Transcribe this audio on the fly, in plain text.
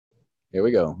Here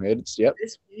we go. Yep.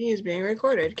 This meeting is being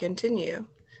recorded. Continue.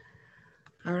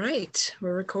 All right,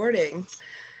 we're recording.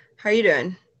 How are you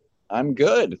doing? I'm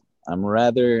good. I'm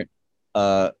rather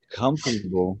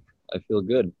comfortable. I feel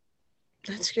good.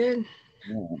 That's good.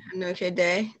 Yeah. An okay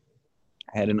day.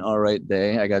 I had an all right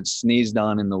day. I got sneezed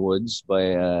on in the woods by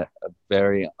a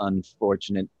very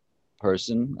unfortunate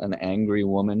person, an angry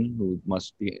woman who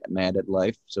must be mad at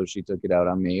life. So she took it out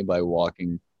on me by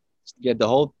walking, get the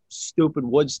whole stupid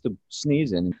woods to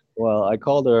sneeze in. Well, I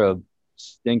called her a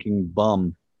stinking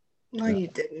bum, No, you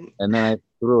didn't. and then I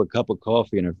threw a cup of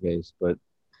coffee in her face. But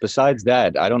besides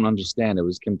that, I don't understand. It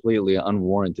was completely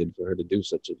unwarranted for her to do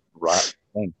such a rotten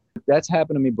thing. That's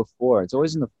happened to me before. It's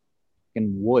always in the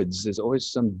fucking woods. There's always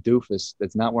some doofus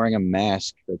that's not wearing a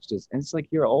mask. That's just, and it's like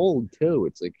you're old too.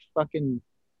 It's like fucking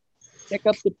pick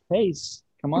up the pace.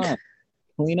 Come on,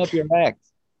 clean up your act.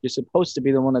 You're supposed to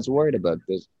be the one that's worried about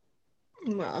this.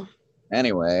 Well,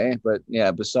 Anyway, but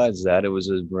yeah, besides that, it was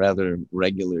a rather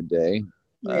regular day.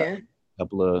 A yeah.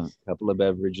 couple of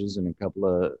beverages and a couple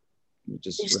of You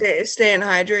just staying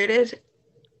hydrated?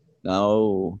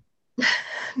 no,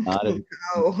 not at,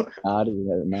 No. not at,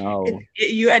 no,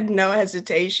 You had no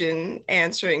hesitation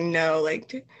answering no.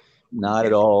 Like, not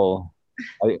at if all.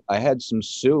 I had some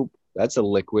soup. That's a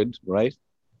liquid, right?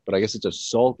 But I guess it's a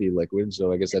salty liquid,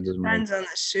 so I guess that doesn't really. depends on the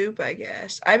soup, I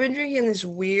guess. I've been drinking this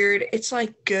weird. It's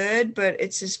like good, but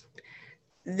it's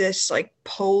this like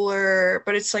polar,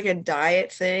 but it's like a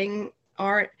diet thing.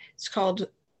 Art. It's called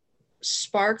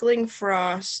sparkling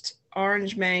frost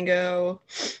orange mango,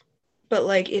 but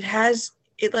like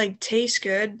it like tastes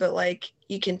good, but like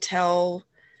you can tell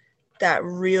that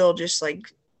real just like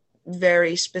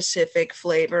very specific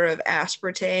flavor of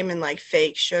aspartame and like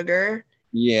fake sugar.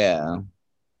 Yeah,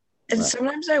 And right.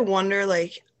 sometimes I wonder,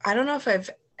 like, I don't know if I've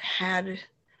had,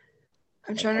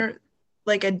 I'm trying to,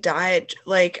 like a diet,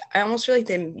 like I almost feel like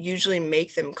they usually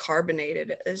make them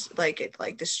carbonated as like it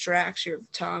like distracts your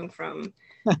tongue from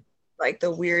like the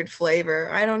weird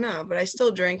flavor. I don't know, but I still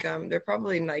drink them. They're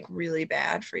probably like really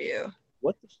bad for you.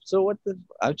 What the?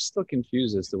 I'm still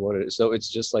confused as to what it is. So it's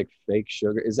just like fake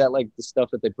sugar. Is that like the stuff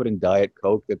that they put in Diet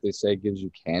Coke that they say gives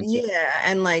you cancer? Yeah,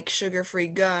 and like sugar-free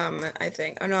gum, I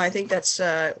think. Oh no, I think that's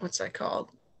what's that called?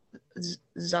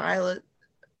 Xyla.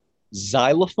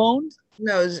 Xylophone?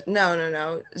 No.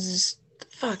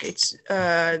 Fuck,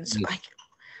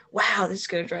 wow, this is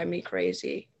gonna drive me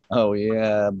crazy. Oh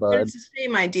yeah, But bud. it's the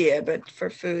same idea, but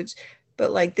for foods. But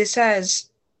like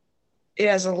it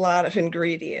has a lot of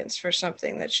ingredients for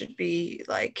something that should be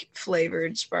like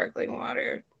flavored sparkling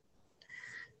water.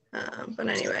 But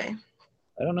anyway,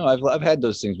 I don't know. I've had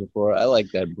those things before. I like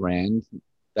that brand.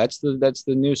 That's the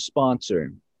new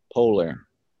sponsor, Polar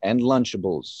and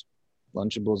Lunchables.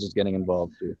 Lunchables is getting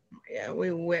involved too. yeah,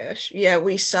 we wish. Yeah,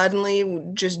 we suddenly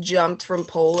just jumped from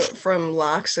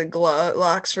locks for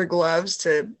gloves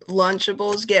to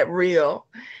Lunchables. Get real.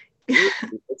 Dude,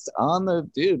 it's on the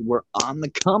dude. We're on the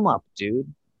come up, dude.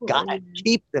 We'll Gotta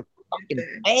keep the get fucking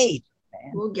there. pace,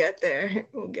 man. We'll get there.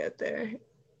 We'll get there.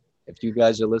 If you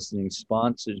guys are listening,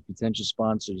 sponsors, potential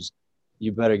sponsors,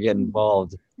 you better get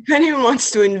involved, If anyone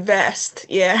wants to invest,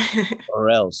 yeah. or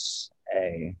else,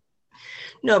 hey,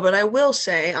 No, but I will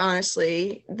say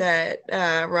honestly that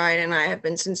Ryan and I have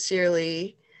been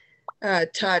sincerely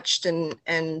touched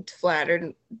and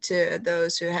flattered to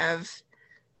those who have,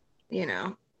 you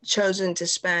know, chosen to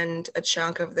spend a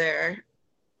chunk of their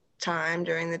time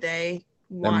during the day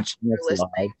them watching or minutes listening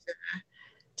live.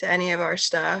 to any of our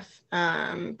stuff,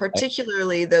 I,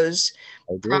 particularly those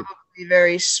I agree. probably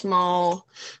very small,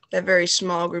 that very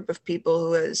small group of people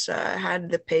who has had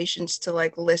the patience to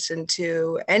like listen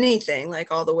to anything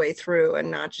like all the way through and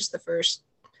not just the first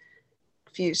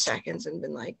few seconds and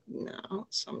been like, no,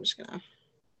 so I'm just gonna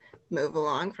move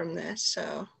along from this.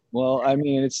 So Well, I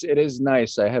mean, it is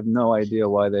nice. I have no idea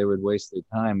why they would waste their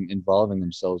time involving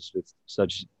themselves with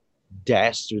such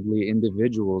dastardly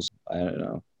individuals. I don't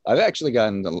know. I've actually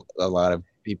gotten a lot of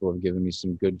people have given me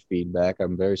some good feedback.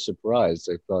 I'm very surprised.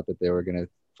 I thought that they were gonna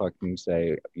fucking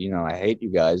say, I hate you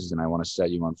guys and I want to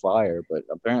set you on fire, but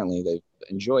apparently they've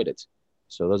enjoyed it.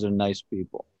 So those are nice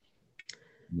people.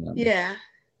 Yeah. yeah,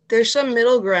 there's some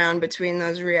middle ground between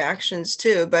those reactions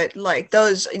too, but like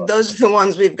those are the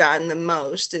ones we've gotten the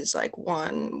most is like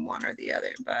one or the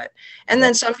other. But and Yeah.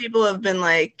 then some people have been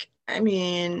like, I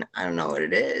mean, I don't know what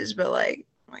it is, but like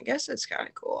I guess it's kind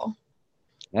of cool.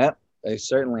 Yeah, they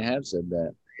certainly have said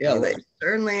that. Yeah, They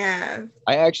certainly have.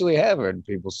 I actually have heard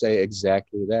people say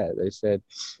exactly that. They said,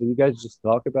 "Do you guys just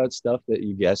talk about stuff that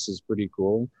you guess is pretty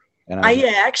cool?" And I I was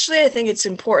like, yeah, actually I think it's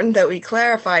important that we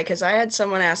clarify because I had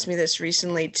someone ask me this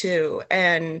recently too,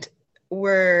 and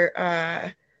we're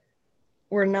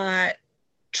we're not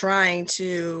trying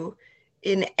to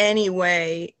in any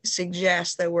way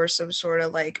suggest that we're some sort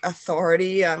of like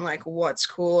authority on like what's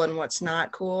cool and what's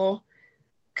not cool,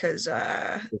 because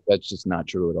That's just not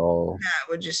true at all. that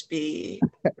would just be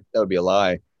That would be a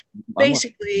lie. I'm like,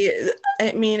 basically,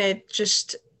 I mean, I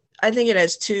think it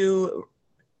has two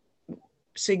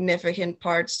significant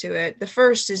parts to it. The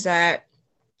first is that,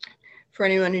 for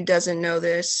anyone who doesn't know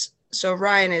this, so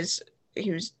Ryan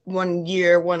he was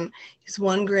he's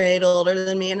one grade older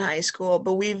than me in high school,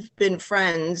 but we've been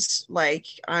friends. Like,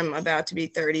 I'm about to be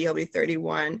 30, he'll be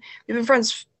 31. We've been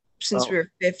friends since oh, we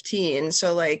were 15,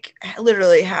 so like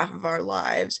literally half of our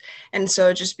lives. And so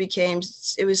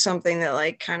it was something that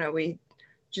like kind of we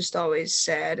just always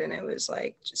said, and it was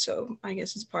like, so I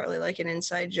guess it's partly like an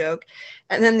inside joke.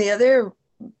 And then the other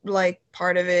like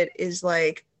part of it is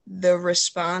like the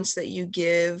response that you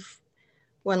give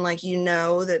when like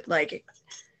that like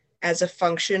as a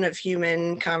function of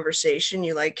human conversation,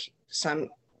 you like some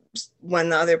when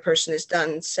the other person is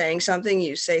done saying something,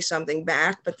 you say something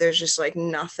back, but there's just like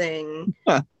nothing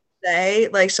huh. say.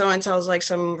 Like someone tells like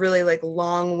some really like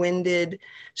long-winded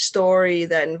story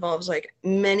that involves like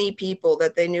many people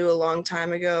that they knew a long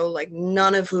time ago, like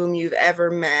none of whom you've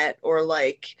ever met, or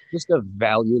like Just a this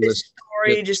valueless shit.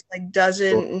 story just like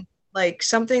doesn't like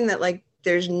something that like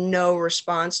there's no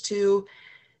response to,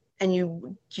 and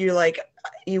you like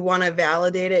you want to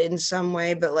validate it in some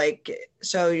way, but like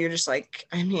so you're just like,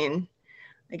 I mean,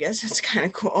 I guess it's kind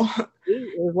of cool.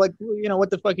 It's like, what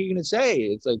the fuck are you gonna say?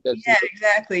 It's like that's Yeah,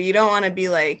 exactly. You don't want to be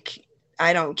like,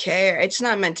 I don't care. It's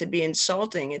not meant to be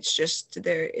insulting. It's just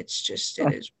there. It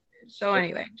is. So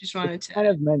anyway, just wanted to. kind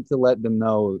of meant to let them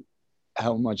know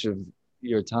how much of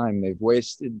your time they've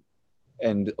wasted,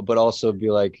 and but also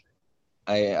be like,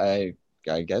 I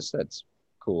guess that's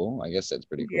cool. I guess that's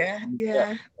pretty cool. Yeah, Yeah.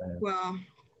 yeah. Well,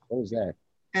 What was that?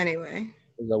 anyway,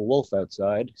 There's a wolf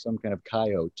outside, some kind of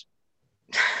coyote.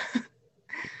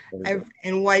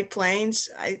 in White Plains,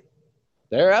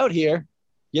 They're out here.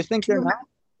 You think do they're you, not?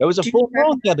 There was a do you full remember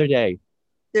moon the other day.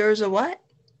 there was a what?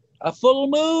 A full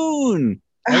moon.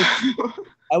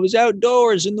 I was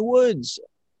outdoors in the woods.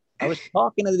 I was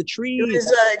talking to the It trees.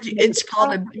 was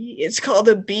it's called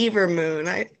a beaver moon.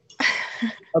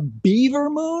 A beaver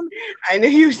moon? I knew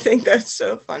you think that's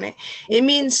so funny. It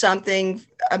means something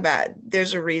about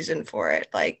there's a reason for it,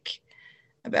 like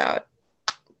about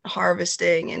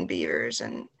harvesting and beavers,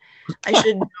 and I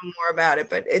should know more about it,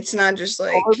 but it's not just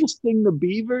like Harvesting the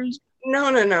beavers?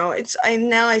 no. It's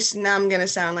now I'm gonna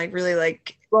sound like really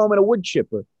like Throw them in a wood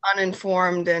chipper.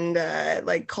 uninformed and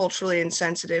like culturally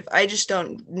insensitive. I just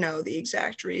don't know the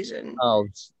exact reason, Oh,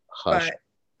 hush.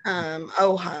 but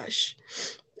oh hush.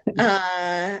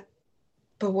 Uh,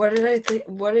 but what did I think?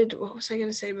 What was I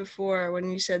gonna say before when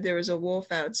you said there was a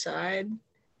wolf outside?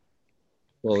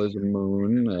 Well, there's a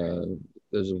moon.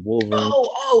 There's a wolverine.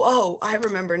 Oh! I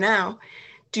remember now.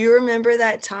 Do you remember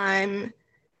that time?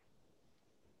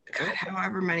 God,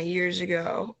 however many years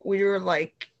ago, we were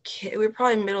like, we were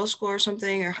probably middle school or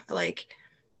something, or like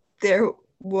there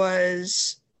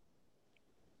was.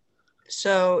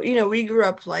 So we grew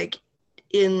up like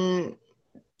in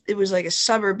it was like a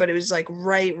suburb, but it was like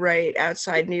right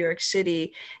outside New York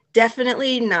City.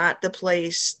 Definitely not the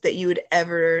place that you would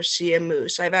ever see a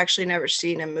moose. I've actually never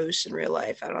seen a moose in real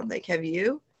life, I don't think. Have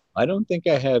you? I don't think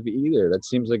I have either. That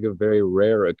seems like a very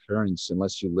rare occurrence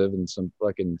unless you live in some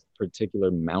fucking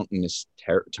particular mountainous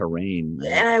terrain.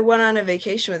 And I went on a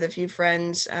vacation with a few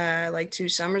friends like 2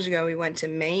 summers ago. We went to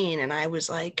Maine, and I was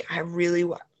like, I really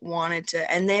wanted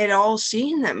to, and they had all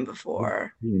seen them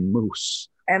before. Moose.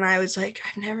 And I was like,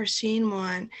 I've never seen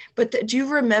one. But do you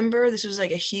remember this was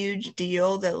like a huge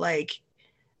deal that like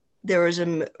there was a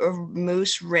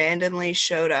moose randomly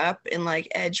showed up in like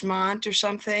Edgemont or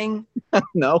something?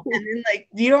 No. And then like,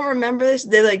 you don't remember this?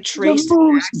 They like traced The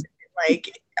moose. it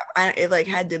back, it like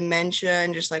had dementia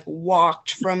and just like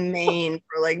walked from Maine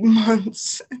for like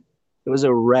months. It was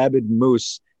a rabid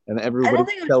moose, and I everybody don't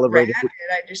think it was celebrated. rabid.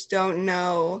 I just don't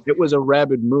know. It was a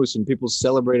rabid moose, and people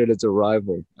celebrated its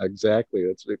arrival. Exactly.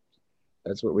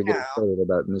 That's what we get No, excited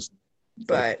about in this.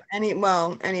 but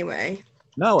anyway.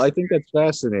 No, I think that's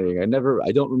fascinating.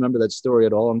 I don't remember that story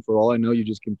at all, and for all I know, you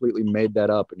just completely made that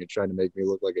up, and you're trying to make me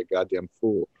look like a goddamn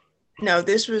fool. No,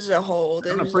 this was a whole. I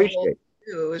don't appreciate.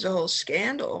 It was a whole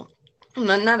scandal.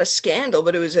 Not a scandal,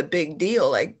 but it was a big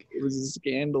deal. Like It was a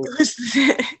scandal. it was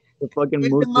The fucking the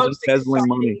moose was most embezzling exciting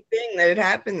money. thing that had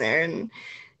happened there, and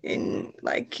in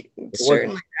like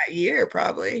certainly that year,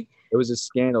 probably. It was a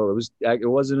scandal. It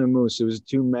wasn't a moose. It was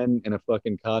two men in a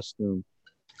fucking costume.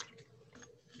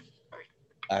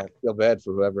 I feel bad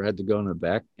for whoever had to go in the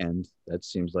back end. That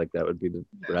seems like that would be the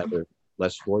rather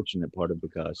less fortunate part of the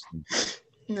costume.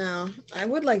 No, I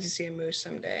would like to see a moose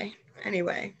someday.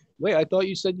 Anyway, Wait, I thought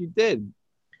you said you did.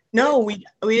 no, we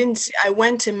didn't see, I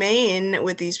went to Maine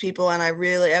with these people and I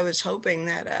was hoping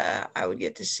that I would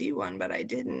get to see one, but I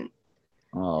didn't.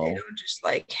 They Oh, don't just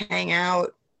like hang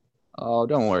out. oh,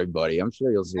 don't worry, buddy. I'm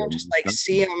sure you'll see I don't him. just like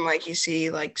see them like you see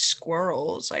like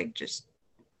squirrels, like just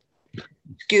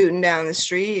scooting down the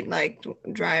street, like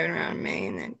driving around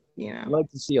Maine, and I'd like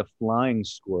to see a flying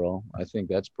squirrel. I think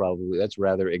that's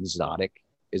rather exotic,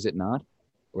 is it not?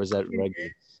 Or is that it regular?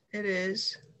 is. It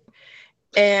is.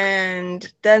 And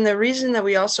then the reason that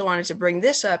we also wanted to bring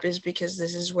this up is because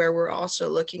this is where we're also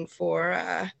looking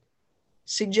for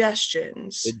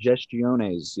suggestions.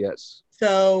 Suggestiones, yes.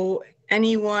 So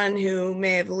anyone who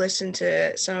may have listened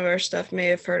to some of our stuff may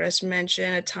have heard us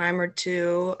mention a time or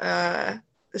two the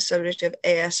subject of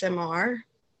ASMR.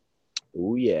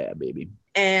 Oh yeah, baby.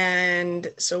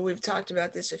 And so we've talked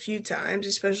about this a few times,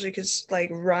 especially because like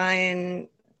Ryan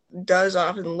does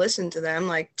often listen to them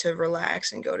like to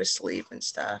relax and go to sleep and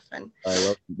stuff. And I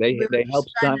love we were they help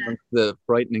just trying to, silence the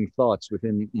frightening thoughts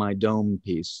within my dome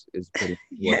piece. Is pretty what.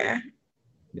 yeah.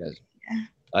 Yes, Yeah.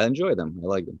 I enjoy them. I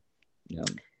like them. Yeah.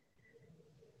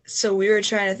 So we were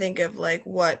trying to think of like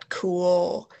what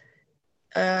cool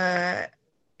uh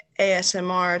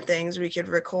ASMR things we could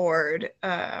record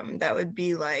that would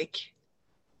be like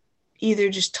either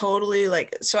just totally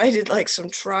like, so I did like some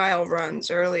trial runs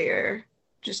earlier,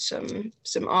 just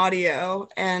some audio.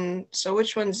 And so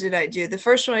which ones did I do? The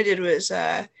first one I did was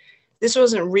this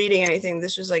wasn't reading anything,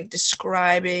 this was like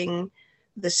describing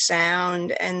the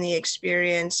sound and the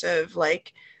experience of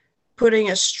like putting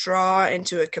a straw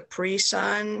into a Capri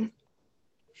Sun.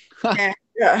 And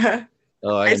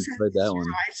Oh, I I sent enjoyed that one.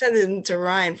 I sent it to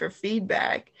Ryan for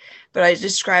feedback, but I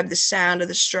described the sound of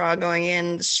the straw going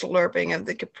in, the slurping of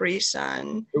the Capri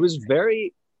Sun. It was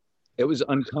very. It was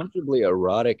uncomfortably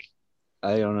erotic.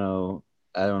 I don't know.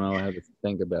 I don't know how to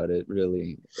think about it.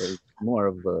 Really, it was more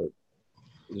of a.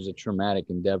 It was a traumatic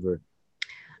endeavor.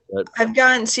 But I've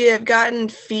gotten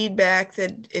feedback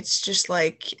that it's just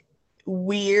like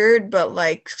weird, but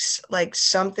like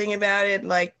something about it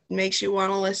like makes you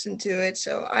want to listen to it.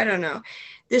 So I don't know.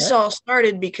 This all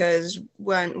started because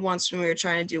when we were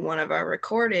trying to do one of our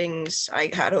recordings, I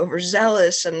got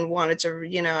overzealous and wanted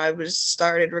to, I was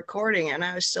started recording and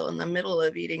I was still in the middle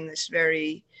of eating this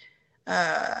very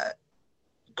uh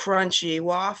crunchy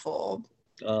waffle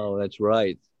oh, that's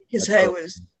right. because That's I right.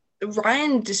 was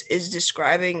Ryan is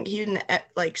describing, he didn't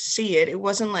like see it. It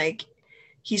wasn't like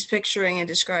he's picturing and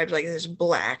described like this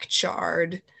black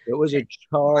charred It was a like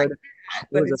charred. that, It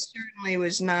but was a. it certainly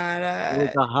was not It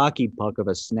was a hockey puck of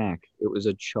a snack. It was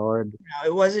a charred. no,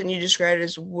 it wasn't, you described it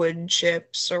as wood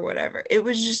chips or whatever. It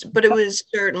was just, but it was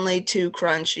certainly too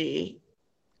crunchy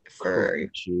for,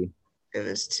 Crunchy. it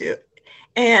was too,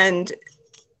 and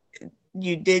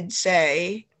you did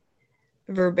say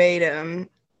verbatim,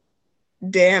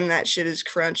 damn, that shit is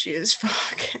crunchy as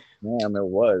fuck. Man, it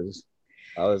was.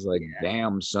 I was like,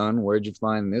 damn, son, where'd you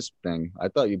find this thing? I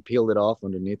thought you peeled it off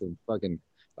underneath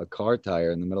a car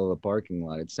tire in the middle of the parking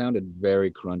lot. It sounded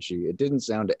very crunchy. It didn't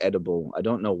sound edible. I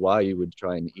don't know why you would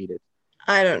try and eat it.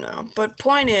 I don't know. But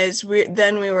point is, we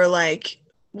were like,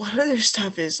 what other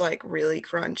stuff is like really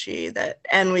crunchy that,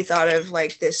 and we thought of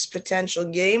like this potential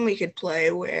game we could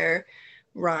play where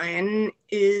Ryan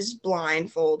is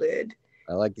blindfolded.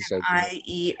 I like this idea. I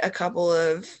eat a couple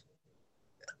of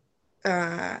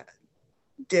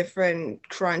different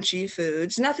crunchy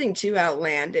foods, nothing too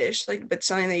outlandish, like, but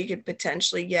something that you could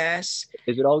potentially guess.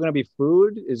 Is it all going to be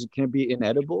food? Can it be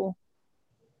inedible?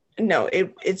 No,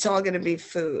 it's all gonna be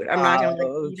food. I'm not gonna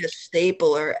like eat a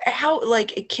staple or how,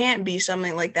 like it can't be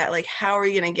something like that. Like how are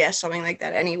you gonna guess something like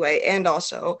that anyway? And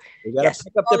also, We got to yes,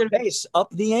 pick up the pace, up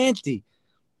the ante.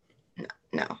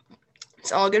 no,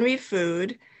 it's all gonna be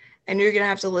food, and you're gonna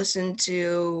have to listen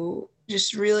to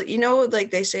just really, like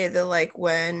they say that like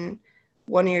when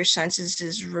one of your senses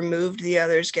is removed, the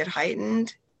others get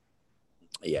heightened.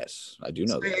 Yes, I do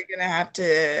know So that. you're gonna have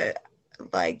to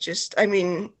like just, I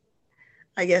mean,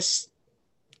 I guess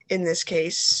in this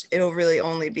case, it'll really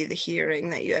only be the hearing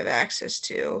that you have access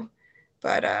to.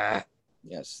 But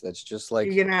Yes, that's just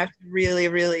like. you're gonna have to really,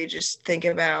 really just think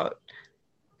about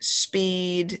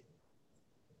speed,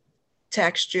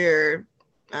 texture.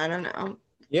 I don't know.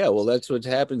 Yeah, well, that's what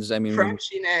happens. I mean, when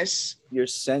Crunchiness. your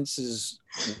senses,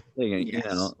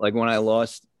 Yes. like when I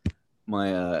lost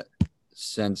my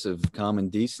sense of common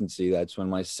decency, that's when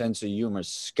my sense of humor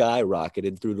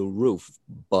skyrocketed through the roof,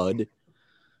 bud.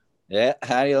 Yeah,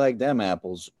 how do you like them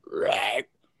apples? Right.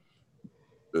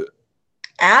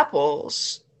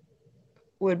 Apples.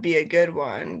 would be a good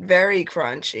one. Very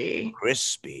crunchy.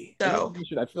 Crispy. So,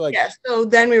 I feel like yeah. So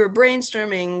then we were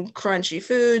brainstorming crunchy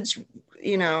foods.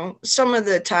 Some of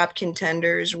the top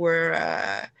contenders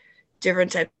were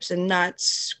different types of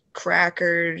nuts,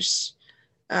 crackers.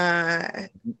 Uh,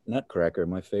 Nutcracker,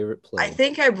 my favorite I play.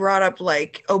 think I brought up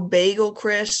like bagel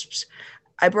crisps.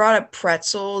 I brought up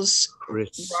pretzels.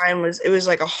 Chris. Ryan it was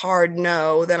like a hard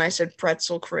no. Then I said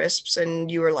pretzel crisps, and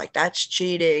you were like, that's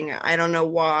cheating. I don't know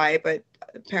why, but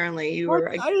apparently What?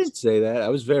 I didn't say that. I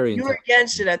was very you were intelligent.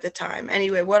 against it at the time.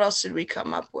 Anyway, what else did we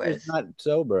come up I was with? not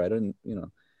sober. I didn't, We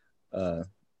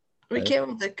I, came up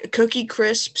with the cookie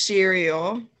crisp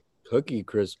cereal. Cookie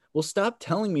Chris. Well, stop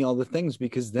telling me all the things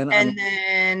because then And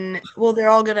then, well, they're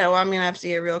all gonna. Well, I'm gonna have to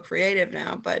get real creative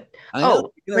now. But I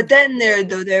know but then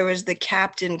there was the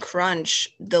Captain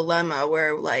Crunch dilemma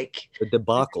where like, the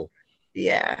debacle.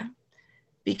 yeah,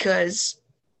 because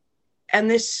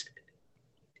and this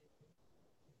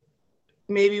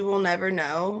maybe we'll never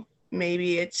know.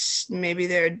 Maybe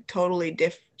there are totally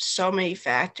so many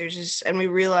factors, and we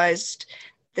realized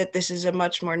that this is a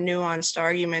much more nuanced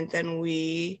argument than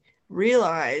we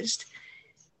realized.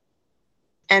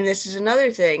 And this is another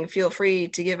thing. Feel free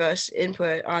to give us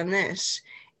input on this.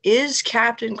 Is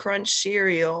Captain Crunch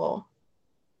cereal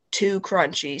too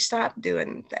crunchy? Stop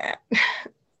doing that.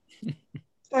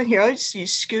 You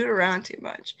scoot around too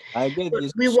much. I get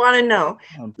this. We want to know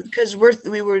because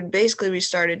we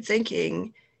started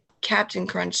thinking Captain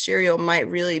Crunch cereal might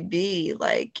really be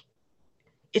like,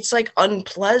 it's like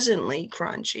unpleasantly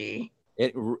crunchy.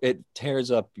 It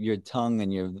tears up your tongue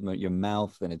and your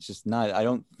mouth, and it's just not.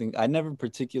 I never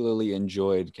particularly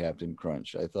enjoyed Captain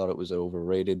Crunch. I thought it was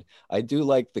overrated. I do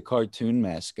like the cartoon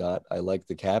mascot. I like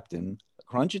the captain.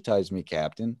 Crunchitize me,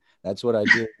 Captain. That's what I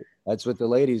do. That's what the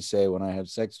ladies say when I have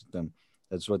sex with them.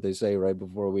 That's what they say right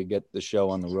before we get the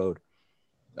show on the road.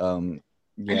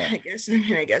 Yeah, I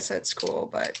guess that's cool,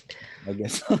 but I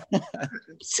guess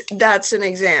that's an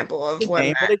example of the what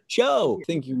name of the show. I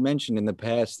think you mentioned in the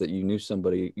past that you knew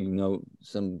somebody,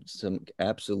 some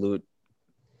absolute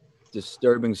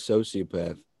disturbing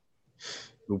sociopath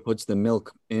who puts the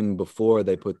milk in before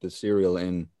they put the cereal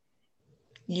in.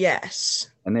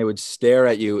 Yes. And they would stare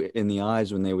at you in the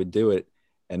eyes when they would do it,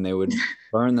 and they would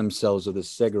burn themselves with a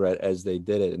cigarette as they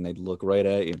did it, and they'd look right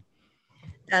at you.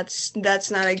 That's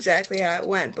not exactly how it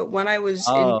went, but when I was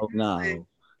No.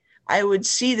 I would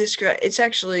see this girl. It's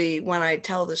actually, when I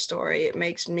tell the story, it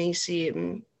makes me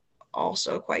seem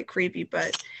also quite creepy,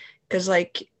 but because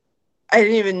like I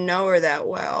didn't even know her that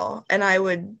well, and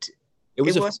It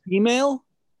was a female?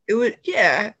 It would,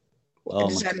 yeah. Oh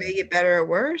Does that God. make it better or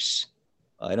worse?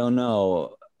 I don't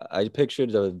know. I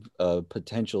pictured a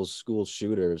potential school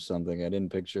shooter or something. I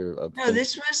didn't picture a No,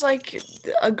 this was like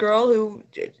a girl who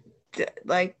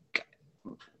like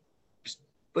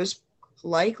was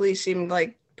likely seemed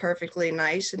like perfectly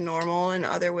nice and normal in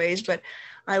other ways, but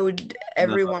I would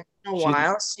every once in a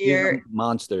while see her. She's a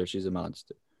monster. She's a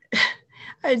monster.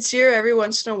 I'd see her every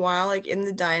once in a while, like in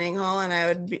the dining hall, and I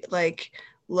would be like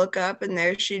look up, and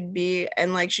there she'd be,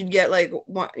 and like she'd get like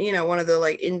one of the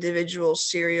like individual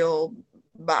cereal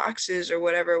boxes or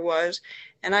whatever it was,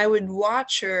 and I would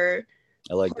watch her.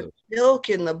 I like those. Milk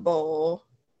in the bowl,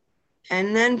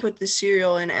 and then put the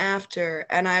cereal in after,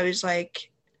 and I was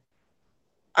like,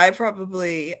 I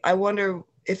wonder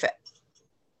if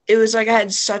it was like I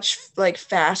had such like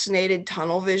fascinated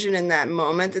tunnel vision in that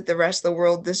moment that the rest of the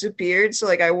world disappeared. So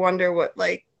like I wonder what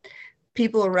like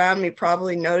people around me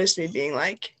probably noticed me being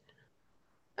like,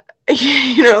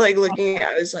 like looking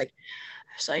at. I was like,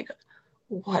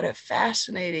 what a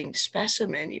fascinating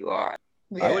specimen you are.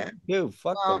 Yeah. I would too.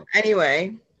 Fuck that.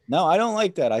 Anyway. No, I don't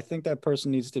like that. I think that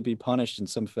person needs to be punished in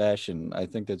some fashion. I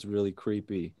think that's really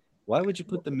creepy. Why would you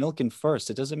put the milk in first?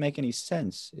 It doesn't make any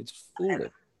sense. It's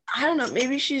foolish. I don't know.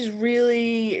 Maybe she's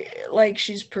really like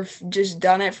she's just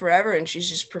done it forever, and she's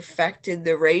just perfected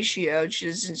the ratio.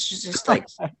 She's just like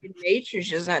in nature.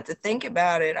 She doesn't have to think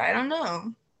about it. I don't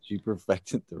know. She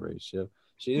perfected the ratio.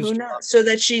 Who knows? So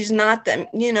that she's not them.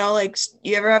 Like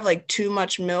you ever have like too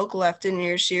much milk left in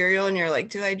your cereal, and you're like,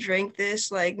 do I drink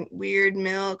this like weird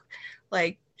milk?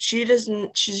 Like she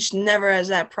doesn't. She just never has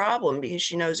that problem because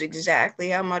she knows exactly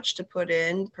how much to put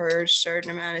in per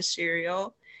certain amount of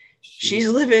cereal. She's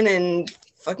living in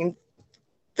fucking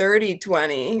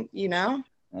 30-20,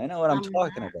 I know what I'm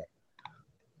talking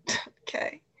about.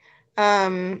 Okay.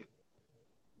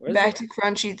 Back to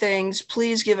crunchy things.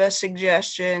 Please give us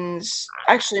suggestions.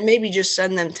 Actually, maybe just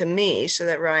send them to me so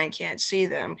that Ryan can't see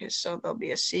them, because so they'll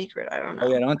be a secret. I don't know.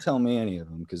 Oh yeah, don't tell me any of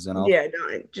them, because then I'll. Yeah,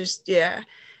 don't.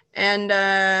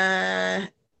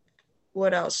 And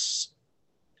what else?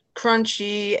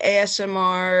 crunchy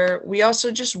ASMR. We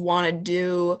also just want to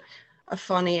do a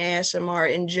funny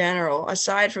ASMR in general,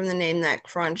 aside from the name that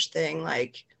crunch thing.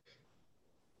 Like,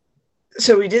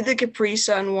 so we did the Capri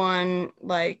Sun one.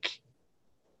 Like,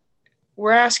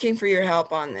 we're asking for your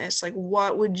help on this. Like,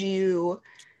 what would you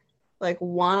like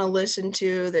want to listen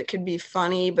to that could be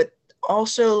funny, but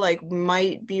also like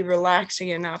might be relaxing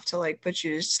enough to like put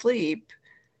you to sleep,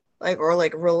 like, or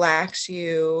like relax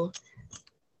you,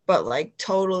 but like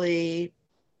totally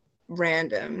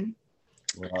random.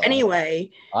 Well, Anyway,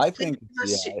 I please think give yeah,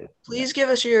 us, yeah, please give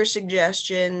us your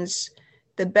suggestions.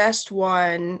 The best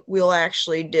one we'll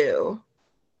actually do.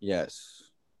 yes.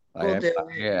 We'll I do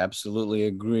I it. absolutely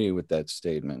agree with that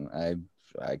statement.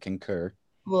 I concur.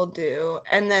 We'll do.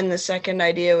 And then the second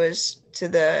idea was to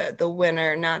the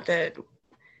winner. Not that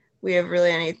we have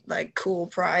really any like cool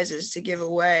prizes to give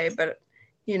away, but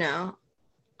you know,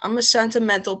 I'm a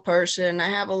sentimental person. I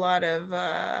have a lot of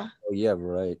Oh yeah,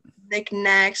 right.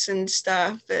 knickknacks and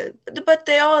stuff, but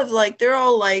they all have like they're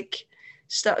all like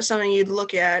stuff something you'd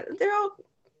look at. They're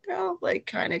all like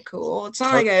kind of cool. It's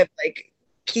not Her, like I like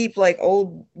keep like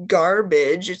old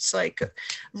garbage. It's like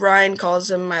Ryan calls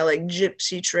them my like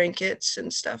gypsy trinkets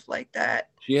and stuff like that.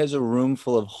 she has a room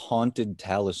full of haunted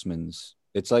talismans.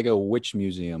 It's like a witch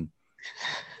museum.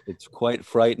 It's quite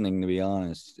frightening to be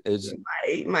honest. Is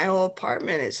My whole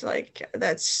apartment is like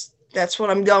that's what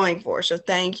I'm going for. So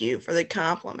thank you for the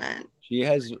compliment. she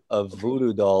has a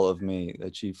voodoo doll of me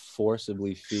that she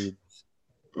forcibly feeds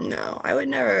No, I would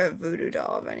never have voodoo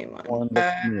doll of anyone. corn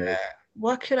meal.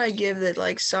 What could I give that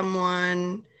like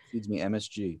someone Feeds me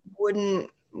MSG. wouldn't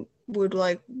would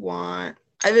like want?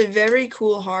 I have a very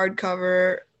cool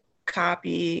hardcover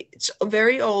copy. It's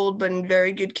very old but in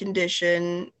very good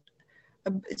condition.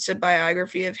 It's a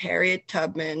biography of Harriet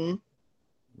Tubman.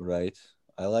 Right.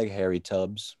 I like hairy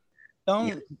tubs. You'll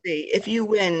Don't see. If you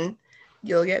win,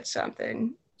 you'll get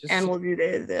something. just And we'll do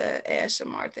the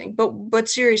ASMR thing. But send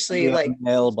seriously, me a like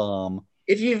mail bomb.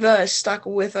 if you've stuck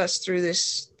with us through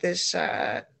this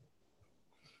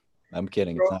I'm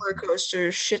kidding. It's not. roller coaster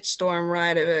shitstorm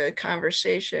ride of a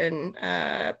conversation,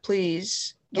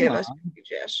 please Come give us on.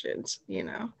 suggestions. You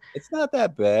know, It's not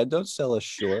that bad. Don't sell us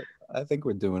short. I think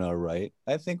we're doing all right.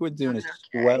 I think we're doing a okay,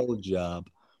 swell job.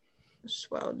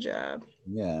 swell job.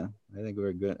 Yeah, I think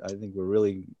we're good. I think we're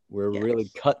really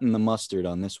Yes. cutting the mustard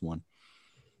on this one.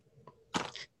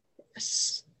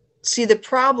 See, the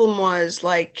problem was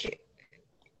like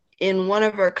in one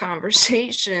of our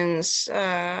conversations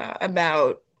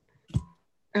about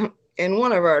in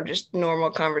one of our just normal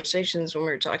conversations when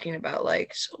we were talking about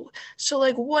like so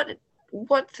like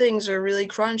what things are really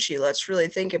crunchy, let's really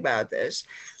think about this.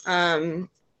 um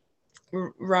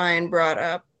Ryan brought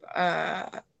up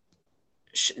that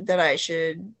I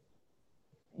should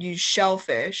use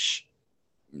shellfish.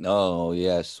 Oh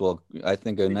yes. Well, I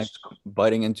think a nice Which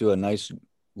biting into a nice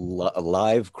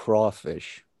live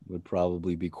crawfish would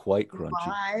probably be quite crunchy.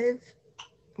 live,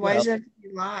 why Well, does that have to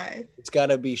be live? it's got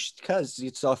to be because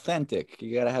it's authentic.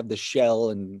 You got to have the shell,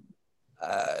 and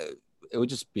uh, it would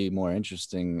just be more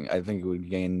interesting. I think it would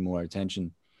gain more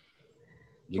attention.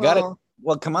 You got to. Well,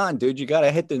 Well, come on, dude. You got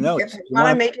to hit the if notes. I You want to want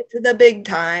to make it to the big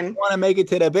time. want to make it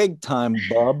to the big time,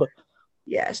 bub.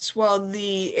 Yes. Well,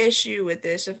 the issue with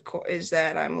this, of course, is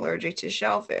that I'm allergic to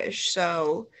shellfish.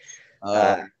 So,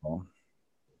 uh, Oh,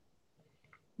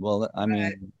 well. I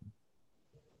mean,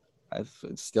 I've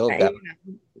still I, got. you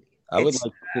know, I would it's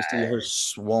like to see her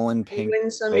swollen you pink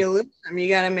win some, face. you lose some. You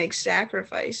got to make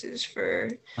sacrifices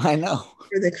I know.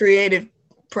 for the creative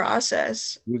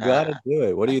process. You got to do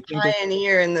it. What do A you think of?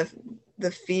 pioneer in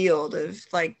the field of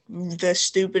like the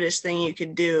stupidest thing you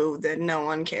could do that no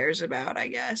one cares about, I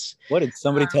guess. What did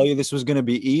somebody tell you this was going to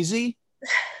be easy?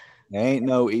 There ain't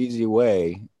no easy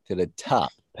way to the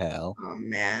top, pal. Oh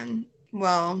man.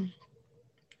 Well,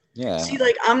 Yeah. see,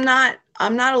 like I'm not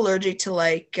allergic to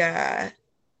like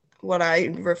what I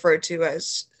refer to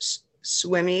as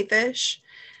swimmy fish.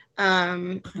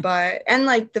 But and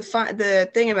like the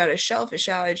thing about a shellfish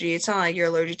allergy, it's not like you're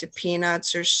allergic to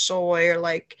peanuts or soy or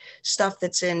like stuff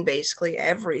that's in basically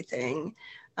everything.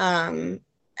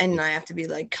 And I have to be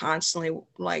like constantly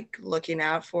like looking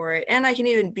out for it. And I can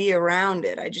even be around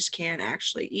it. I just can't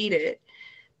actually eat it.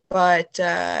 But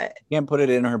Can't put it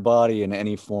in her body in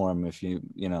any form if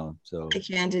so I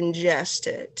can't ingest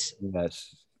it.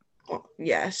 yes. Well,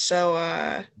 yeah, so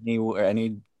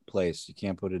Any place. You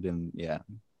can't put it in, yeah.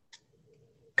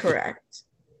 correct.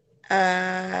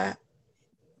 Uh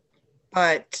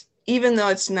but even though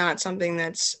it's not something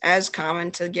that's as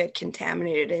common to get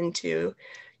contaminated into,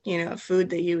 food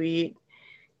that you eat,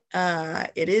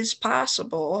 it is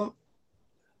possible.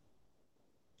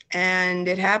 and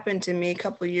it happened to me a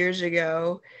couple years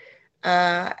ago.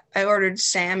 I ordered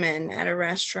salmon at a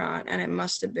restaurant, and it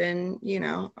must have been,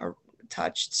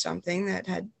 touched something that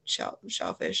had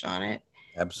shellfish on it.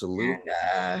 Absolutely.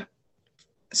 And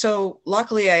so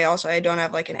luckily, I don't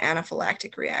have like an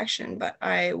anaphylactic reaction, but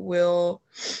I will.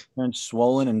 Turned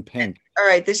swollen and pink. All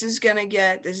right, this is gonna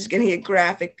get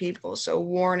graphic, people. So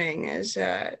warning is,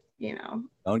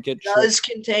 Don't get tricked. does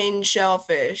contain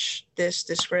shellfish. This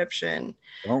description.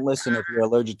 Don't listen if you're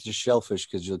allergic to shellfish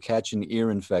because you'll catch an ear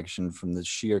infection from the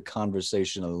sheer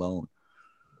conversation alone.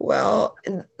 Well,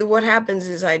 what happens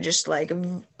is I just like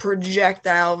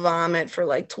projectile vomit for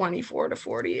like 24 to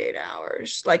 48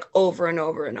 hours, like over and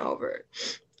over and over.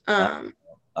 I, Um,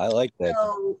 I like that.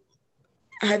 so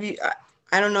have you?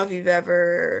 I don't know if you've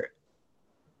ever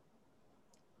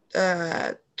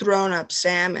thrown up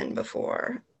salmon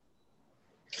before.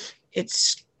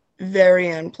 It's very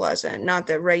unpleasant. Not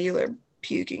that regular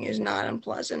puking is not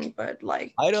unpleasant, but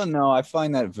like, I don't know. I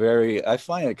find it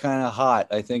kind of hot.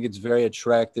 I think it's very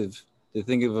attractive to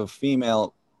think of a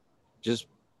female just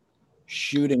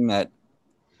shooting that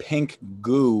pink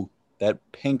goo, that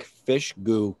pink fish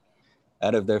goo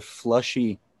out of their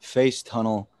flushy face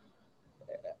tunnel.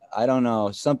 I don't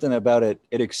know. Something about it.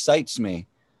 It excites me.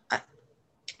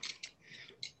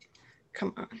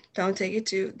 come on, don't take it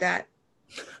to that.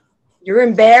 You're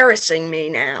embarrassing me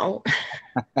now.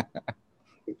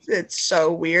 It's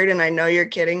so weird, and I know you're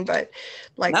kidding, but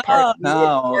like No.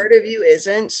 part of you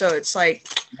isn't. So it's like,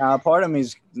 No, part of me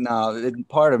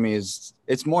is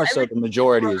it's more so the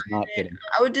majority is not kidding.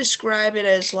 I would describe it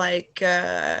as like,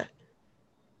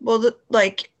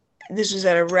 like this was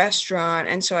at a restaurant,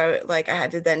 and so I had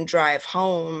to then drive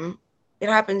home. It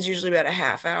happens usually about a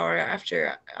half hour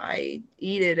after I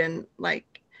eat it, and like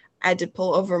I had to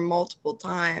pull over multiple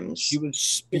times. She was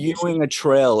spewing a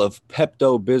trail of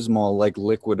Pepto-Bismol like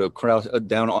liquid across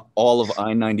down all of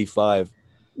I-95.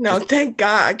 No, thank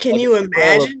God. Can Like you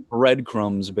imagine?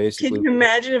 breadcrumbs, basically. Can you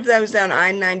imagine if that was down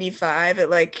I-95 at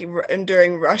like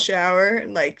during rush hour,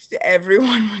 and like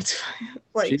everyone would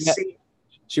like see?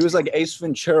 She was like Ace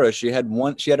Ventura. She had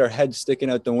her head sticking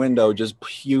out the window, just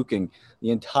puking the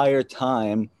entire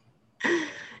time.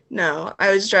 No,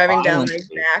 I was driving down like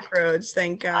back roads,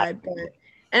 thank God.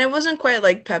 And it wasn't quite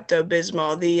like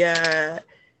Pepto-Bismol.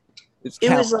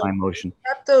 It was like motion.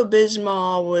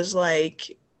 Pepto-Bismol was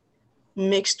like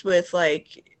mixed with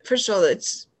like, first of all,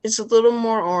 it's a little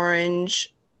more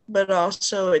orange, but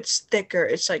also it's thicker.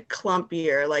 It's like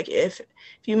clumpier. Like if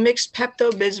you mix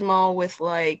Pepto-Bismol with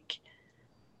like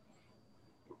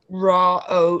raw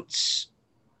oats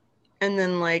and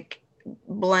then like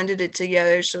blended it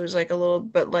together, so it was like a little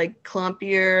bit like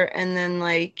clumpier, and then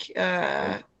like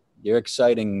you're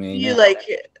exciting me. You like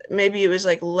maybe it was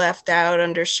like left out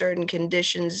under certain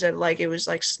conditions that like it was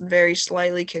like very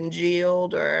slightly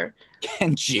congealed or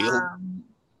it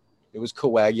was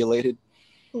coagulated.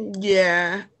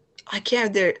 Yeah, I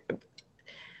can't there.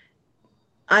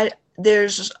 I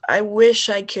wish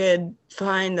I could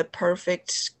find the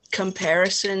perfect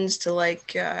comparisons to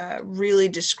like really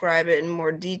describe it in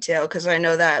more detail, because I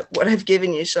know that what I've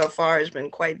given you so far has been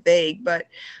quite vague, but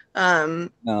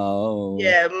no,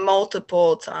 yeah,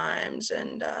 multiple times.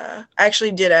 And I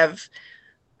actually did have,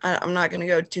 I'm not going to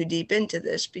go too deep into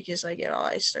this because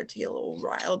I start to get a little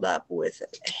riled up with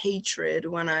hatred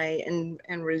and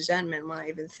resentment when I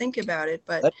even think about it.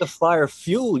 But let the fire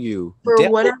fuel you. For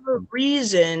whatever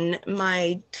reason,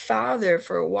 my father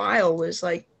for a while was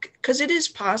like, because it is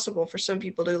possible for some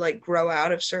people to like grow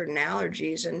out of certain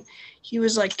allergies. And he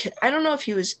was like, I don't know if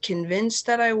he was convinced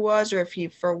that I was, or if he,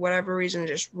 for whatever reason,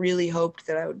 just really hoped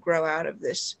that I would grow out of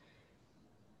this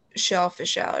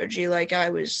shellfish allergy. Like I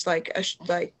was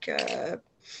it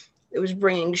was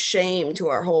bringing shame to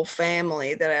our whole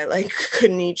family that I like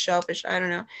couldn't eat shellfish. I don't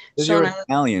know. Because you're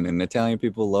Italian, and Italian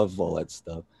people love all that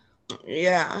stuff.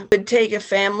 Yeah. Would take a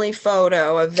family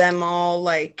photo of them all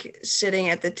like sitting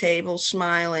at the table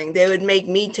smiling. They would make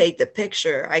me take the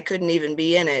picture. I couldn't even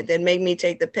be in it. They'd make me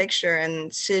take the picture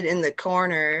and sit in the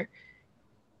corner,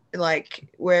 like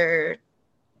where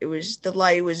the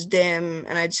light was dim,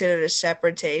 and I'd sit at a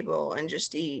separate table and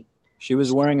just eat. She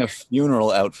was wearing a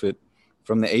funeral outfit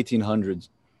from the 1800s.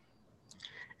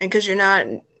 And because you're not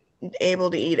able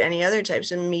to eat any other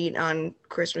types of meat on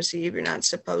Christmas Eve, you're not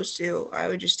supposed to. I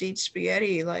would just eat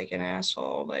spaghetti like an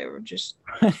asshole. They were just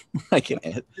like an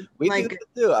asshole. We do that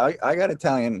too. I got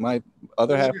Italian. My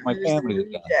other half of my family is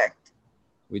Italian.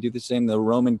 We do the same, the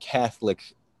Roman Catholic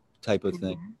type of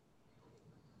thing.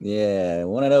 Yeah,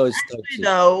 one of those. Actually,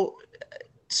 though,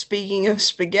 speaking of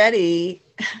spaghetti.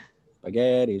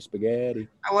 Spaghetti.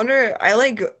 I wonder.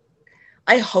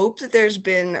 I hope that there's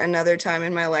been another time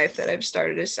in my life that I've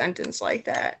started a sentence like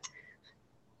that.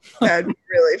 That would be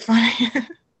really funny.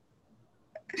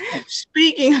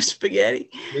 Speaking of spaghetti,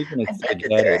 Speaking of I bet that there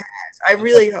spaghetti, has. I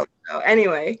really hope so.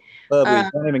 Anyway, Bubby, uh,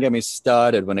 don't even get me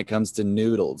started when it comes to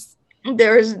noodles.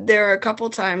 there are a couple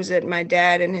times that my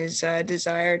dad, in his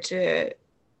desire to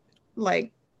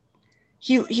like,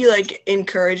 he like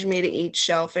encouraged me to eat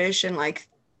shellfish and like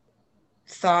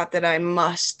thought that I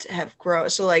must have grown.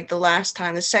 So like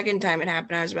the second time it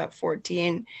happened, I was about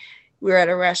 14. We were at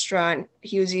a restaurant.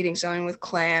 He was eating something with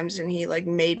clams, and he like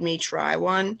made me try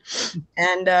one,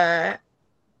 and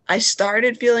I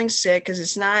started feeling sick because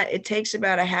it takes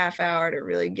about a half hour to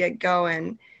really get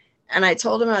going. And I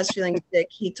told him I was feeling sick.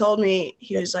 He told me,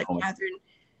 he Get was like, going. Catherine,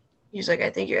 he was like,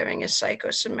 I think you're having a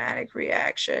psychosomatic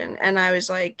reaction. And I was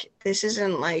like, this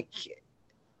isn't like,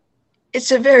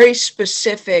 it's a very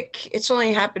specific, it's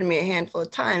only happened to me a handful of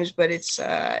times, but it's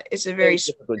a very Very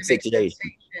difficult specific situation.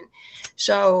 sensation.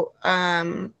 So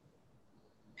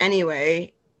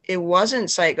anyway, it wasn't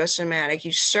psychosomatic.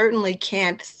 You certainly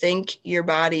can't think your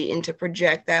body into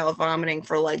projectile vomiting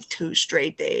for like 2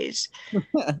 straight days.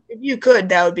 If you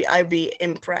could, I'd be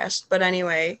impressed. But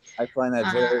anyway, I find that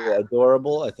uh, very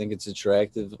adorable. I think it's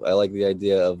attractive. I like the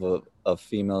idea of a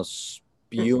female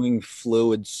spewing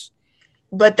fluids.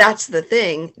 but that's the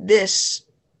thing.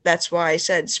 That's why I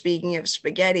said, speaking of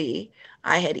spaghetti,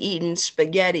 I had eaten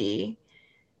spaghetti,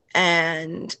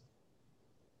 and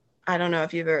I don't know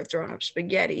if you've ever thrown up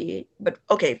spaghetti, but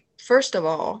okay, first of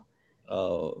all,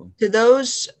 Oh, to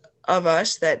those of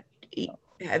us that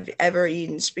have ever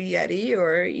eaten spaghetti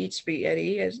or eat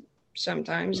spaghetti as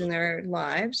sometimes in their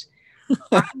lives,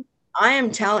 I, I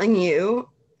am telling you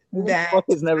who the that fuck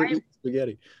has never eaten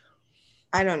spaghetti?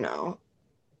 I don't know.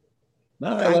 No,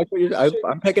 I I'm like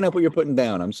what I'm picking up what you're putting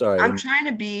down. I'm sorry. I I'm didn't, trying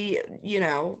to be,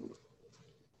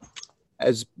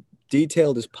 as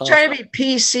detailed as trying possible. to be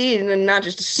PC and not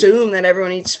just assume that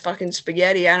everyone eats fucking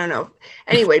spaghetti. I don't know.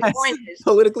 Anyway, That's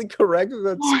politically correct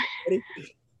about spaghetti.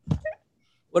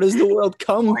 What does the world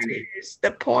come to?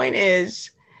 the point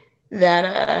is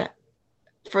that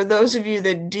for those of you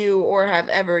that do or have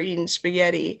ever eaten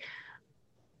spaghetti,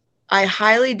 I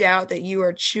highly doubt that you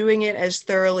are chewing it as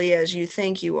thoroughly as you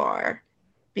think you are.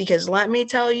 Because let me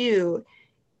tell you,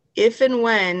 if and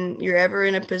when you're ever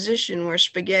in a position where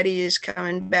spaghetti is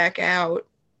coming back out,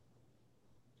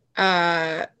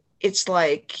 uh, it's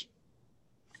like,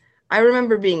 I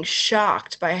remember being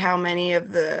shocked by how many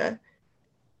of the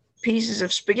pieces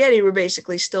of spaghetti were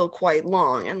basically still quite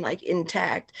long and like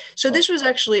intact. So Oh, this was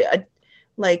actually a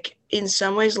like in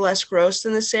some ways less gross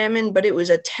than the salmon, but it was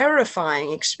a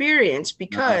terrifying experience no,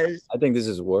 because I think this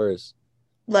is worse.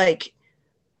 like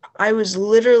I was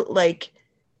literally like,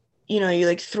 you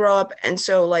like throw up, and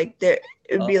so like there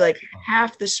it would be Oh, like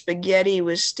half the spaghetti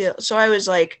was still, so I was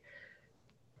like,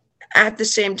 at the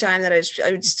same time that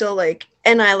I would still like,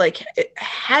 and I like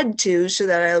had to so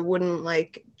that I wouldn't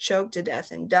like choke to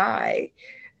death and die.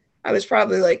 I was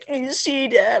probably like, you see,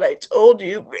 Dad, I told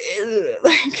you.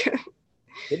 Like,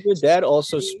 did your dad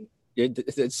also?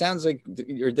 It sounds like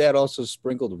your dad also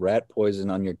sprinkled rat poison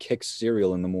on your Kix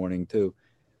cereal in the morning too.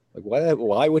 Like,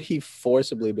 why would he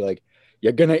forcibly be like,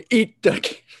 "You're gonna eat the,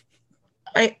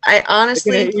 I you're gonna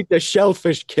honestly, eat the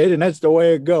shellfish, kid," and that's the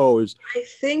way it goes. I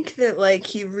think that like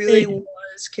he really Hey,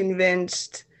 was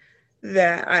convinced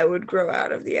that I would grow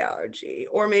out of the allergy.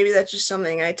 Or maybe that's just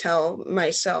something I tell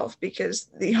myself because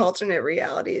the alternate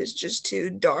reality is just too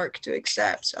dark to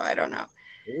accept. So I don't know.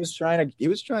 he was trying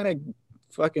to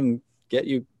fucking get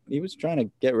you. He was trying to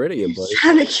get rid of you, He's buddy.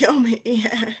 trying to kill me.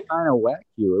 Yeah. Trying to whack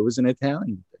you. It was an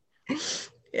Italian.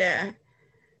 Yeah.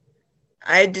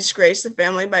 I disgraced the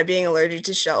family by being allergic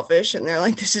to shellfish, and they're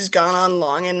like, this has gone on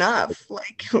long enough.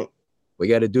 Like, We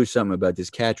got to do something about this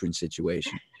Catherine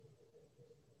situation.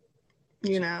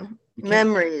 you know, You can't.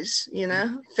 memories,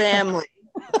 family.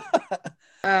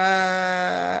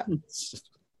 Uh,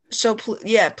 so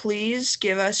yeah, please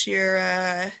give us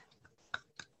your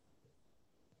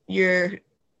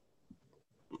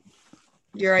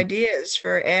your ideas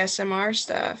for ASMR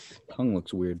stuff. Tongue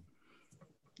looks weird.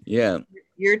 Yeah,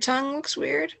 Your tongue looks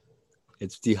weird.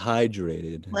 it's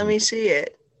dehydrated. Let me see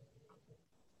it.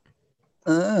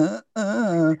 Uh,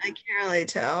 uh. I can't really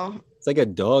tell. It's like a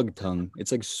dog tongue.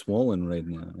 It's like swollen right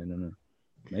now. I don't know.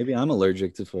 Maybe I'm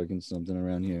allergic to fucking something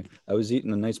around here. I was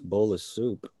eating a nice bowl of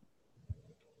soup.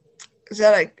 Is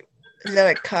that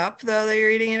a cup though that you're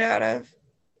eating it out of?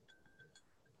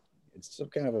 It's some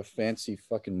kind of a fancy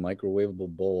fucking microwavable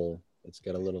bowl. It's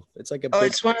got a little. It's like a Oh,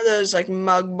 big. it's one of those like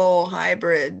mug bowl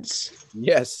hybrids.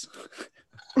 Yes.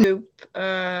 Soup.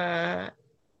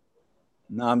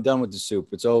 No, I'm done with the soup.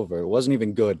 It's over. It wasn't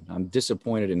even good. I'm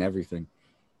disappointed in everything.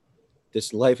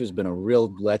 This life has been a real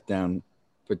letdown,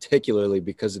 particularly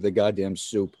because of the goddamn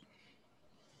soup.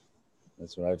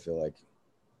 That's what I feel like.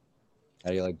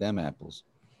 How do you like them apples?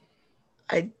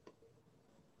 I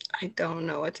I don't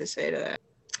know what to say to that.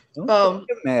 Don't Well,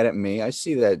 get mad at me. I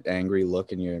see that angry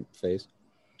look in your face.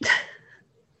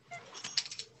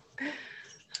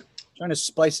 Trying to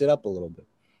spice it up a little bit.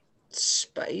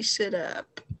 spice it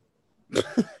up.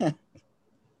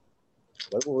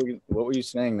 What were you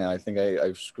saying now? I think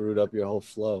I've screwed up your whole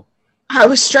flow. I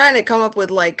was trying to come up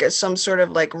with like some sort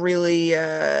of like really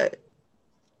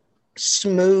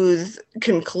smooth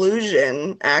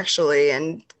conclusion actually,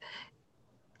 and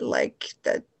like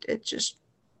that it just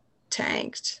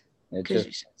tanked It because just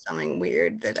you said something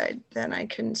weird that I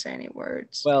couldn't say any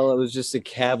words. Well, it was just a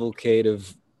cavalcade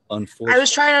of I unfortunate.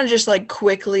 was trying to just like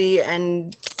quickly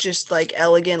and just like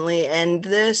elegantly end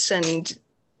this, and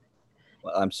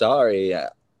Well, I'm sorry.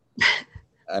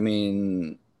 I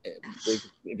mean, if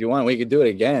you want, we could do it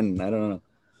again. I don't know.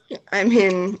 I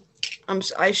mean,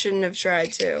 I shouldn't have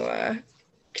tried to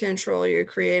control your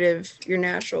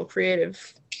natural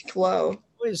creative flow.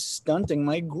 It was stunting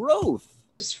my growth.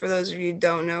 Just for those of you who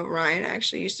don't know, Ryan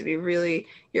actually used to be really.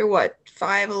 You're what,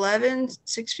 5'11",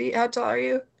 6 feet? How tall are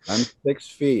you? I'm 6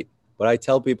 feet, but I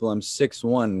tell people I'm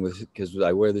 6'1" because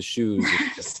I wear the shoes.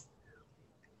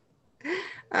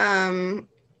 um,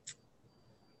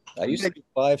 I used to be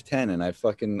 5'10", and I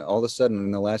fucking all of a sudden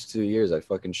in the last 2 years I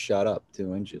fucking shot up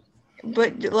 2 inches.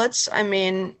 but I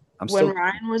mean, I'm when still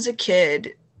Ryan was a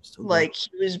kid, still going. like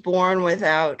he was born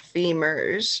without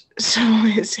femurs, so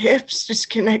his hips just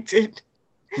connected.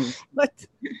 What?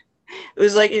 It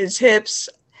was like his hips,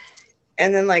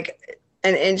 and then like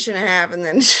an inch and a half, and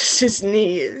then just his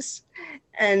knees.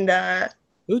 And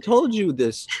Who told you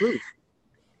this truth?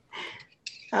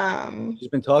 She's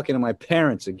been talking to my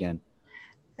parents again.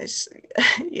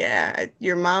 yeah,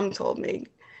 your mom told me.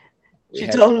 We She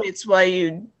had told me it's why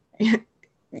you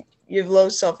have low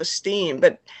self-esteem,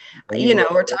 but you know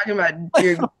we're talking about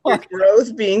your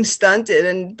growth being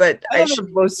stunted, but I don't have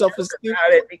low self-esteem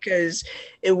about it because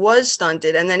it was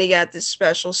stunted, and then he got this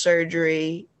special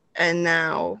surgery, and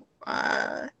now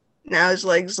his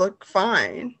legs look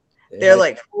fine. They're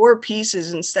like 4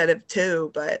 pieces instead of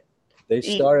 2, but they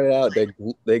started out.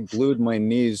 They glued my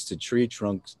knees to tree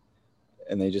trunks,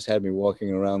 and they just had me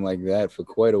walking around like that for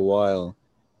quite a while.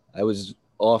 I was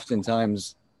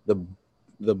oftentimes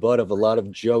the butt of a lot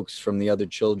of jokes from the other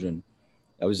children.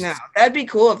 No, that'd be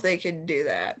cool if they could do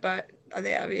that, but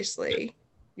they obviously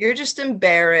you're just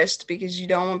embarrassed because you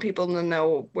don't want people to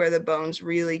know where the bones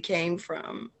really came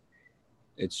from.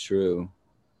 It's true.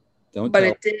 Don't but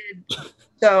tell. It did.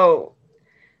 So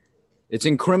it's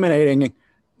incriminating.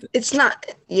 It's not.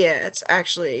 Yeah, it's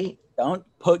actually. Don't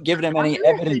give them any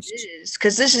evidence. It is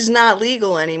because this is not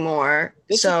legal anymore.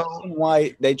 This is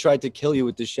why they tried to kill you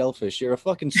with the shellfish. You're a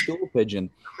fucking stool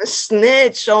pigeon. I'm a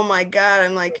snitch. Oh my god!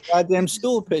 I'm like goddamn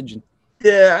stool pigeon.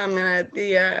 Yeah, I'm gonna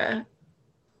the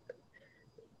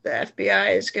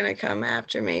FBI is gonna come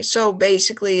after me. So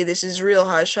basically, this is real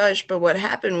hush hush. But what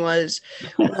happened was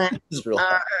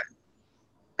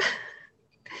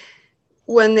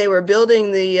when they were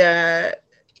building the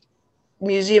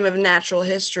Museum of Natural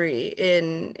History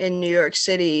in New York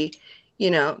City, you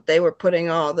know, they were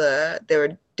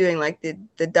doing like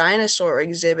the dinosaur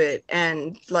exhibit,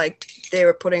 and like they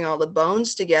were putting all the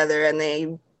bones together, and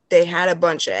they had a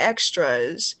bunch of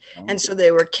extras, and so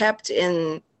they were kept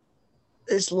in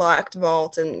this locked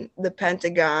vault in the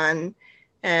Pentagon,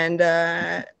 and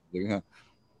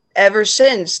ever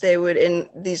since they would, in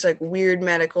these like weird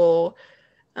medical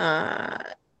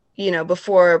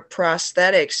before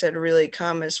prosthetics had really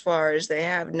come as far as they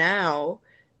have now,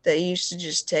 they used to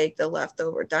just take the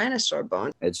leftover dinosaur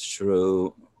bone. It's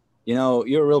true. You know,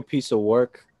 you're a real piece of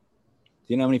work.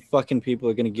 Do you know how many fucking people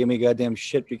are going to give me goddamn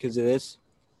shit because of this?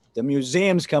 The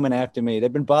museum's coming after me.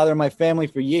 They've been bothering my family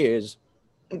for years.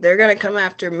 They're going to come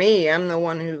after me. I'm the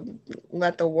one who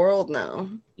let the world know.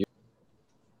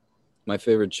 My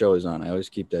favorite show is on. I always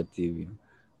keep that TV.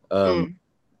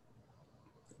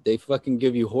 They fucking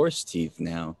give you horse teeth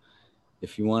now.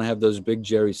 If you want to have those big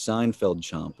Jerry Seinfeld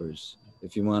chompers,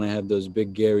 if you want to have those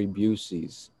big Gary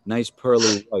Buseys, nice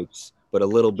pearly whites, but a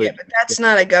little bit. Yeah, but that's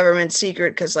not a government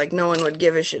secret because like no one would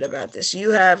give a shit about this. You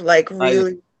have like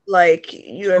really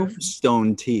you have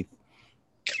stone teeth.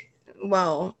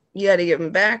 Well, you got to give them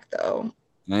back though.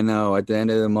 I know. At the end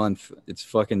of the month, it's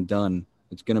fucking done.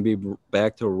 It's going to be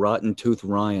back to Rotten Tooth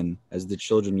Ryan, as the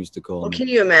children used to call him. Can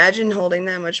you imagine holding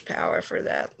that much power for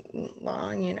that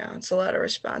long? You know, it's a lot of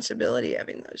responsibility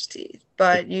having those teeth.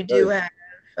 But you do have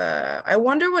I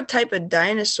wonder what type of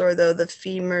dinosaur though the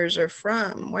femurs are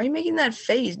from. Why are you making that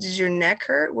face? Does your neck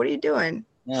hurt? What are you doing?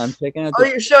 Yeah, I'm taking out Oh, the.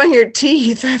 you're showing your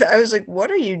teeth. I was like, what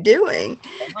are you doing?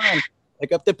 Come on,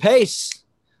 pick up the pace.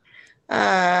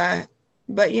 Uh,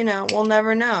 but we'll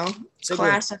never know. Said you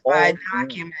have Classified all. Yeah.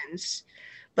 documents.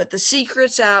 But the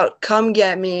secret's out. Come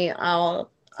get me.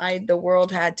 The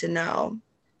world had to know.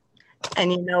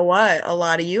 And you know what? A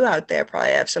lot of you out there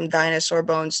probably have some dinosaur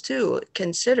bones too.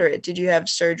 Consider it. Did you have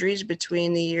surgeries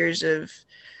between the years of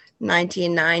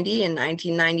 1990 and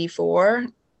 1994?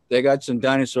 They got some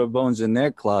dinosaur bones in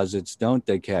their closets, don't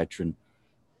they, Katrin?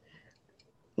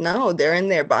 No, they're in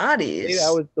their See, that bodies.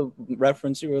 was the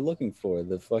reference you were looking for.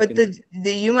 The But fucking.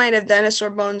 you might have dinosaur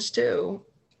bones too.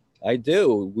 I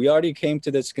do. We already came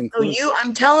to this So conclusion.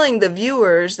 I'm telling the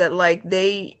viewers that like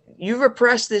you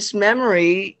repress this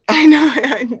memory. I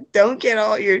know. Don't get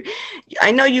all your.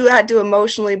 I know you had to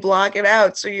emotionally block it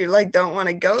out, so you like don't want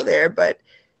to go there. But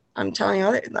I'm telling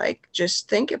you, like just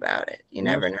think about it. You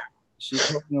No, never know. she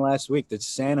told me last week that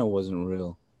Santa wasn't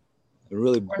real. It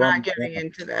really We're not bummed getting me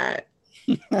into that.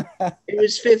 out. It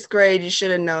was fifth grade. You should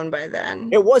have known by then.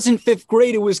 It wasn't fifth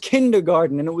grade. It was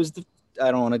kindergarten, and it was the. I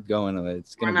don't want to go into it.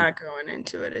 It's We're gonna be. not going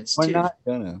into it. It's We're too. not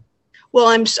gonna. Well,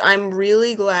 I'm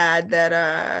really glad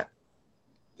that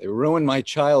They ruined my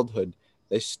childhood.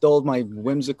 They stole my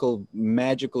whimsical,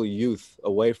 magical youth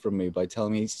away from me by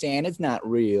telling me Santa's not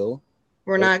real.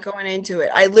 we're not going into it.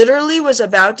 I literally was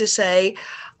about to say,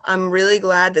 I'm really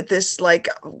glad that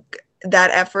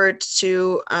that effort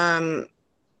to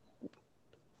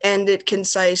end it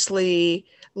concisely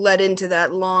led into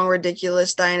that long,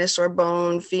 ridiculous dinosaur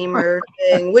bone femur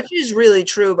thing, which is really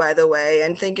true, by the way.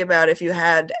 And think about if you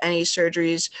had any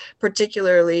surgeries,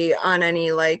 particularly on any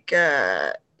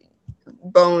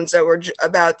bones that were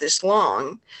about this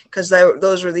long, because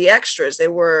those were the extras. They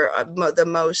were the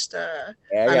most.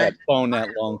 Yeah, I got a bone that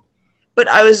long. But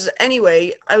I was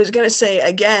going to say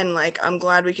again, like, I'm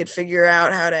glad we could figure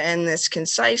out how to end this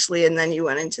concisely. And then you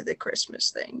went into the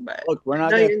Christmas thing. But Look, we're I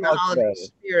not know going you're to in the talk holiday about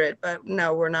it. spirit, but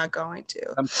no, we're not going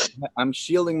to. I'm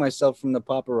shielding myself from the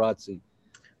paparazzi.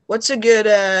 What's a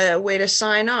good way to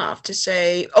sign off to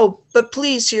say, oh, but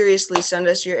please seriously send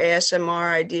us your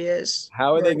ASMR ideas.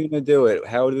 How are they going to do it?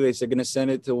 How are they going to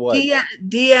send it to what?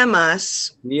 DM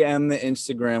us. DM the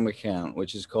Instagram account,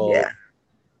 which is called. Yeah.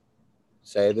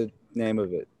 Say the name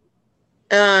of it.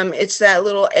 It's that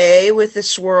little A with the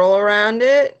swirl around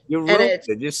it. You ruined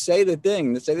it. Just say the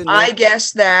thing. Say the name. I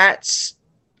guess that's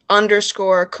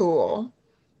 _cool.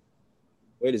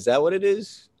 Wait, is that what it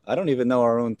is? I don't even know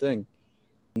our own thing.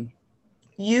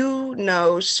 You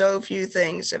know so few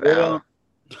things about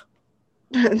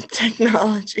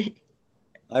technology.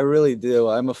 I really do.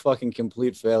 I'm a fucking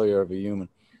complete failure of a human.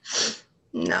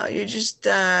 No, you just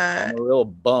I'm a real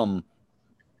bum.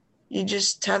 You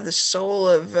just have the soul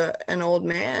of an old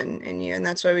man in you, and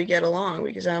that's why we get along,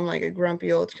 because I'm like a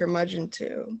grumpy old curmudgeon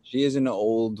too. She is an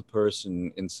old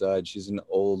person inside. She's an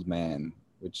old man,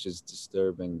 which is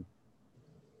disturbing.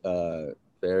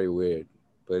 Very weird.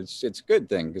 But it's a good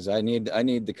thing because I need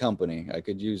the company. I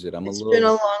could use it. It's been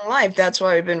a long life. That's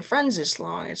why we've been friends this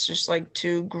long. It's just like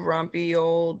two grumpy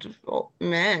old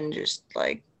men, just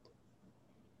like,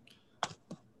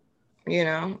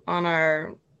 on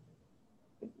our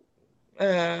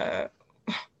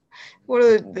what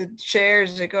are the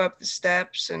chairs that go up the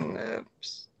steps and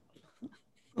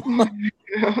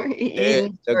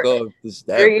eating go up the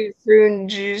steps, drinking prune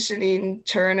juice and eating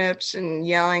turnips and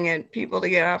yelling at people to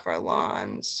get off our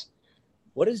lawns.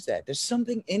 What is that? There's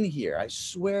something in here. I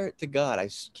swear to God, I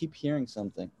keep hearing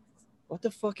something. What the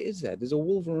fuck is that? There's a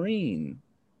Wolverine.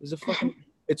 There's a fucking.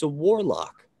 It's a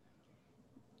warlock.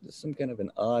 There's some kind of an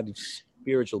odd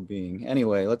spiritual being.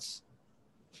 Anyway, let's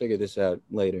figure this out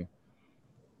later.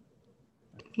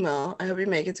 Well, I hope you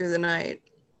make it through the night.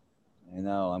 I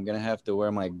know. I'm going to have to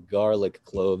wear my garlic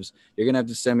cloves. You're going to have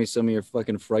to send me some of your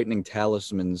fucking frightening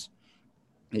talismans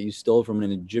that you stole from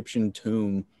an Egyptian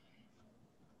tomb.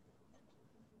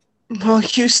 Well,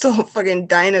 you stole fucking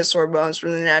dinosaur bones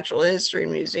from the Natural History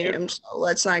Museum, so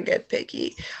let's not get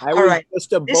picky. All right. This is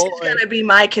going to be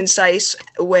my concise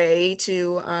way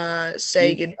to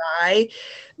say goodbye.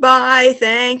 Bye.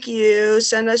 Thank you.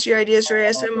 Send us your ideas for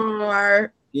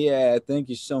ASMR. Yeah, thank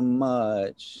you so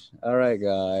much. All right,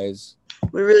 guys.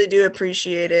 We really do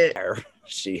appreciate it.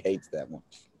 She hates that one.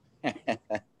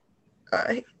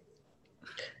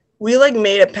 We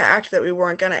made a pact that we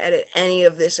weren't going to edit any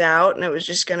of this out, and it was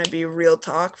just going to be real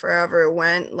talk forever it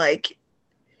went. Might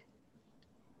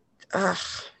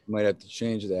have to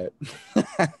change that.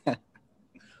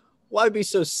 Why be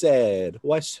so sad?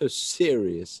 Why so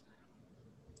serious?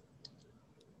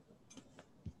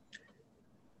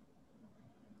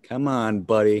 Come on,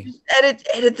 buddy.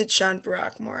 Edit the Chunt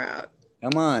Brockmore out.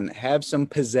 Come on, have some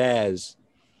pizzazz.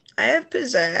 I have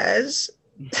pizzazz.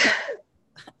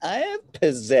 I have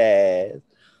pizzazz.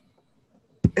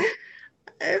 I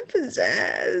have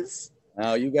pizzazz.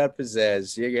 Oh, you got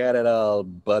pizzazz. You got it all,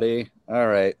 buddy. All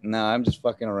right. No, I'm just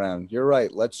fucking around. You're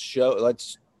right. Let's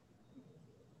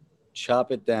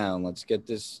chop it down. Let's get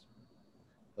this.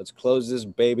 Let's close this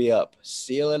baby up.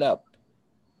 Seal it up.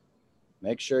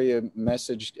 Make sure you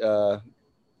message and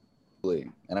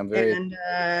I'm very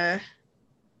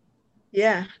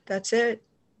yeah, that's it.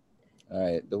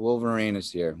 all right. The Wolverine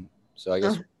is here. So I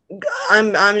guess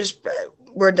I'm just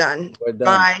we're done. we're done.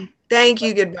 Bye. Thank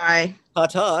you. Goodbye.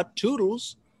 Ta-ta.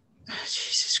 Toodles. Oh,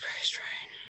 Jesus Christ, Ryan.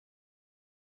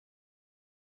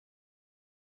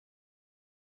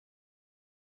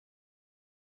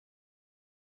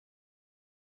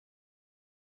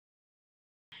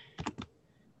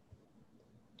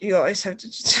 You always have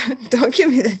to don't give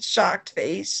me that shocked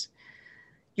face.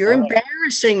 You're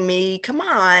embarrassing me. Come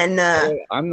on. I'm